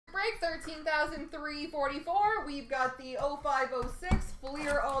break, 13,344. We've got the 0506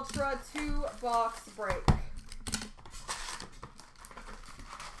 Fleer Ultra 2-box break.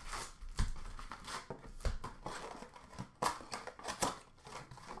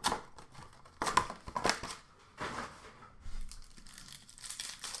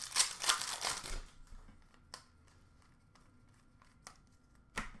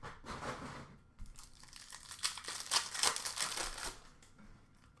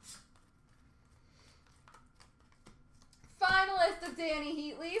 Of Danny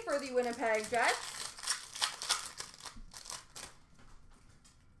Heatley for the Winnipeg Jets.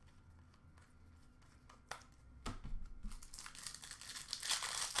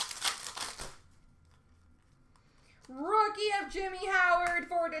 Rookie of Jimmy Howard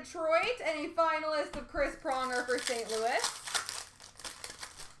for Detroit, and a finalist of Chris Pronger for St. Louis.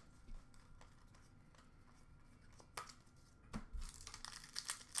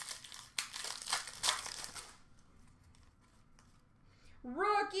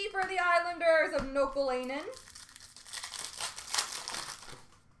 Rookie for the Islanders of Nokalainen.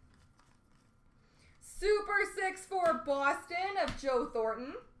 Super 6 for Boston of Joe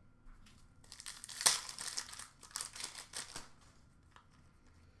Thornton.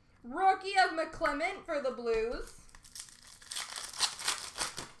 Rookie of McClement for the Blues.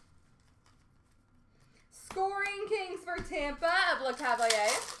 Scoring Kings for Tampa of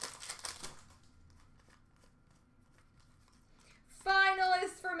LeCavalier.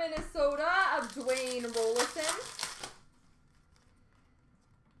 Finalist for Minnesota of Dwayne Rollison.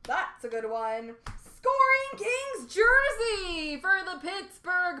 That's a good one. Scoring Kings jersey for the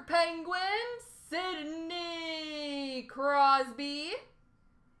Pittsburgh Penguins, Sidney Crosby.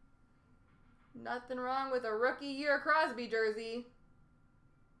 Nothing wrong with a rookie year Crosby jersey.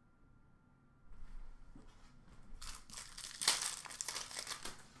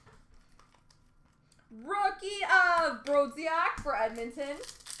 Rookie of Brodziak for Edmonton.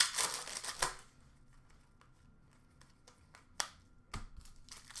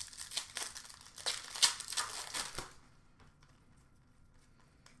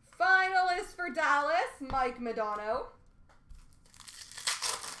 Finalist for Dallas, Mike Modano.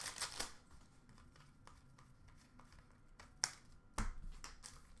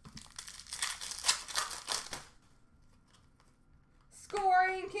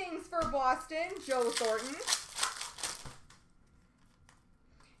 Scoring Kings for Boston, Joe Thornton.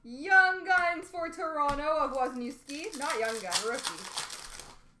 Young Guns for Toronto of Wozniewski. Not Young Gun, rookie.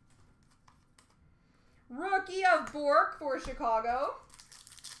 Rookie of Bork for Chicago.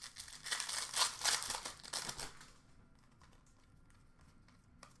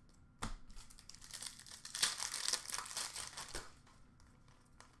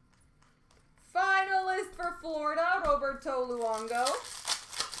 Finalist for Florida, Roberto Luongo.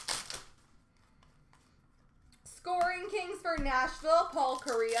 Scoring Kings for Nashville, Paul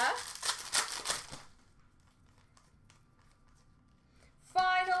Kariya.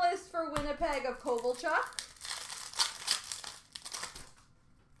 Finalist for Winnipeg of Kovalchuk.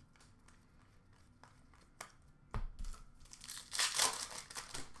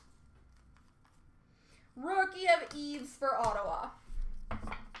 Rookie of Eves for Ottawa.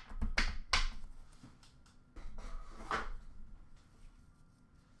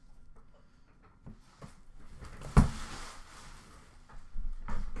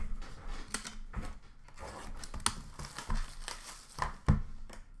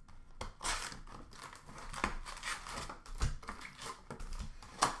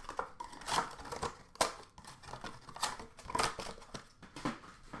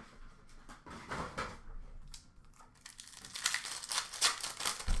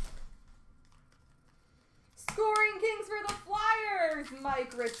 Kings for the Flyers,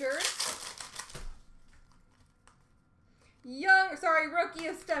 Mike Richards. Rookie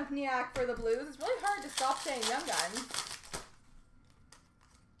of Stempniak for the Blues. It's really hard to stop saying Young Guns.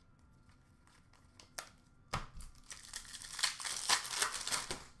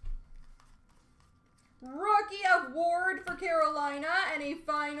 Rookie of Ward for Carolina, and a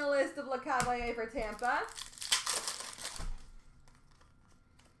finalist of LeCavalier for Tampa.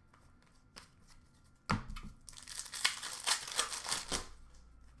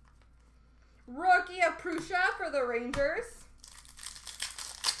 Rookie of Prussia for the Rangers.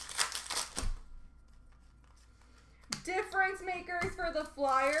 Difference makers for the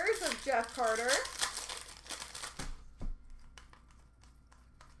Flyers of Jeff Carter.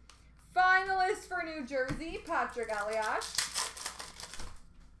 Finalist for New Jersey, Patrick Elias.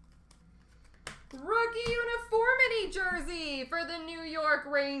 Rookie uniformity jersey for the New York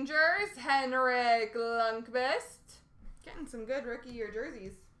Rangers, Henrik Lundqvist. Getting some good rookie year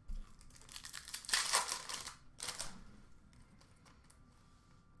jerseys.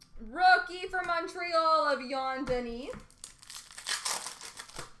 Montreal of Yon Denis.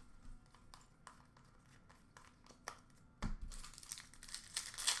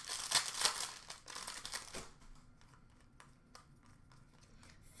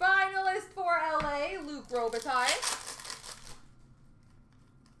 Finalist for LA, Luc Robitaille.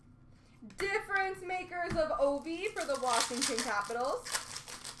 Difference makers of Ovi for the Washington Capitals.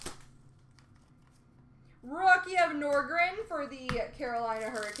 Rookie of Norgren for the Carolina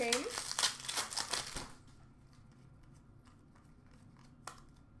Hurricanes.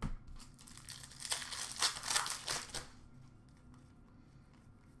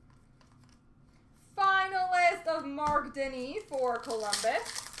 Finalist of Mark Denis for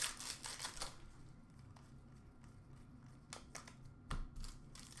Columbus.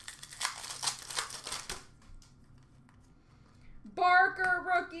 Barker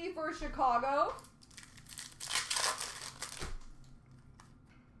rookie for Chicago.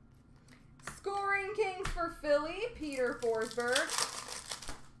 Scoring Kings for Philly, Peter Forsberg.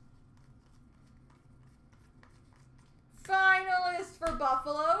 Finalist for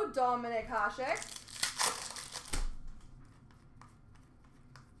Buffalo, Dominic Hasek.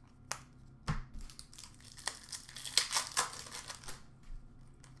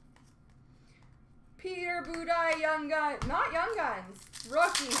 Peter Budaj, Young Gun, not Young Guns,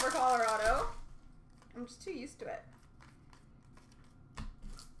 rookie for Colorado. I'm just too used to it.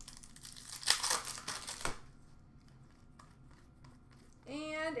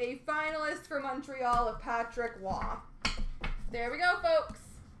 And a finalist for Montreal of Patrick Waugh. There we go, folks.